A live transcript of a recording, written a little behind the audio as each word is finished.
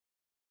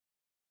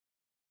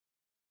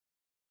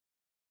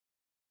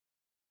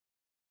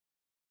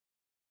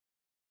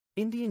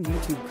Indian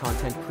YouTube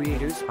content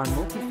creators are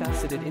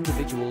multifaceted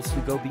individuals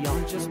who go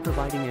beyond just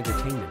providing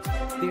entertainment.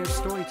 They are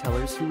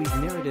storytellers who weave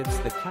narratives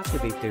that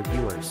captivate their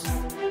viewers.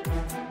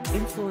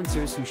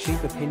 Influencers who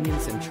shape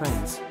opinions and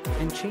trends,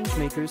 and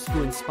changemakers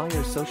who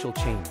inspire social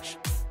change.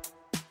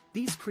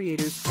 These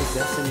creators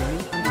possess an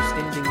innate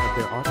understanding of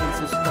their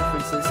audience's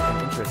preferences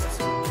and interests,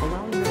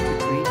 allowing them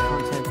to create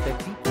content that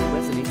deeply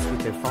resonates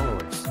with their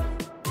followers.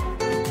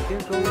 Their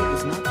goal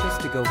is not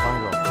just to go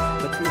viral,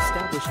 but to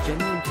establish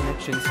genuine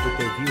connections with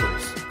their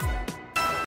viewers.